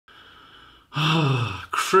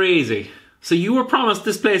Crazy. So you were promised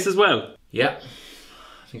this place as well? Yeah.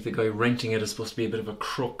 I think the guy renting it is supposed to be a bit of a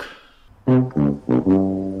crook.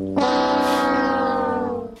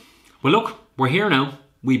 Well look, we're here now.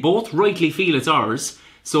 We both rightly feel it's ours,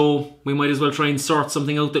 so we might as well try and sort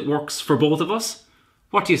something out that works for both of us.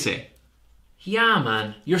 What do you say? Yeah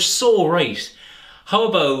man, you're so right. How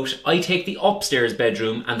about I take the upstairs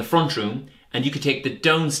bedroom and the front room, and you could take the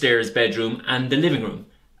downstairs bedroom and the living room,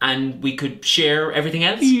 and we could share everything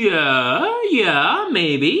else? Yeah,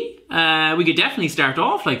 maybe. We could definitely start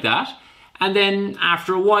off like that, and then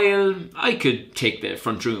after a while I could take the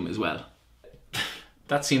front room as well.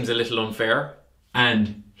 That seems a little unfair.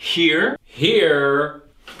 And here,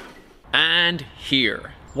 and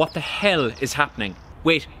here. What the hell is happening?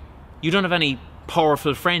 Wait, you don't have any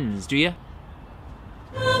powerful friends, do you?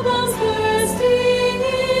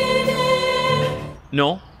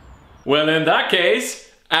 No? Well, in that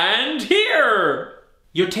case, and here!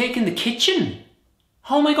 You're taking the kitchen?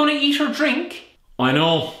 How am I going to eat or drink? I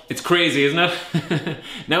know, it's crazy, isn't it?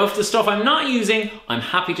 Now, if the stuff I'm not using, I'm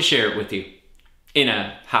happy to share it with you. In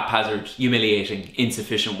a haphazard, humiliating,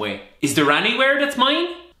 insufficient way. Is there anywhere that's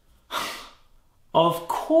mine? Of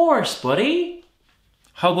course, buddy.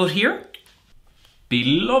 How about here? Be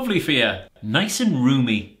lovely for you. Nice and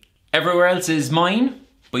roomy. Everywhere else is mine,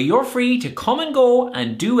 but you're free to come and go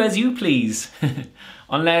and do as you please.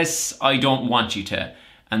 Unless I don't want you to.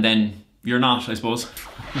 And then you're not, I suppose.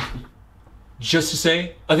 Just to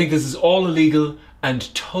say, I think this is all illegal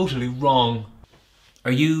and totally wrong.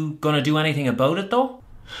 Are you gonna do anything about it though?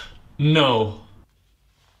 No.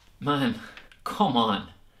 Man, come on.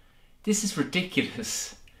 This is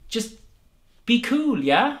ridiculous. Just be cool,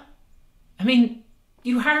 yeah? I mean,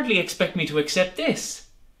 you hardly expect me to accept this.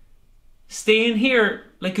 Stay in here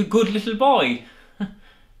like a good little boy. Do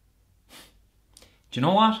you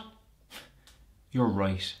know what? You're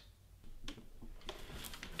right.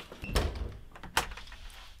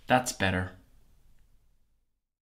 That's better.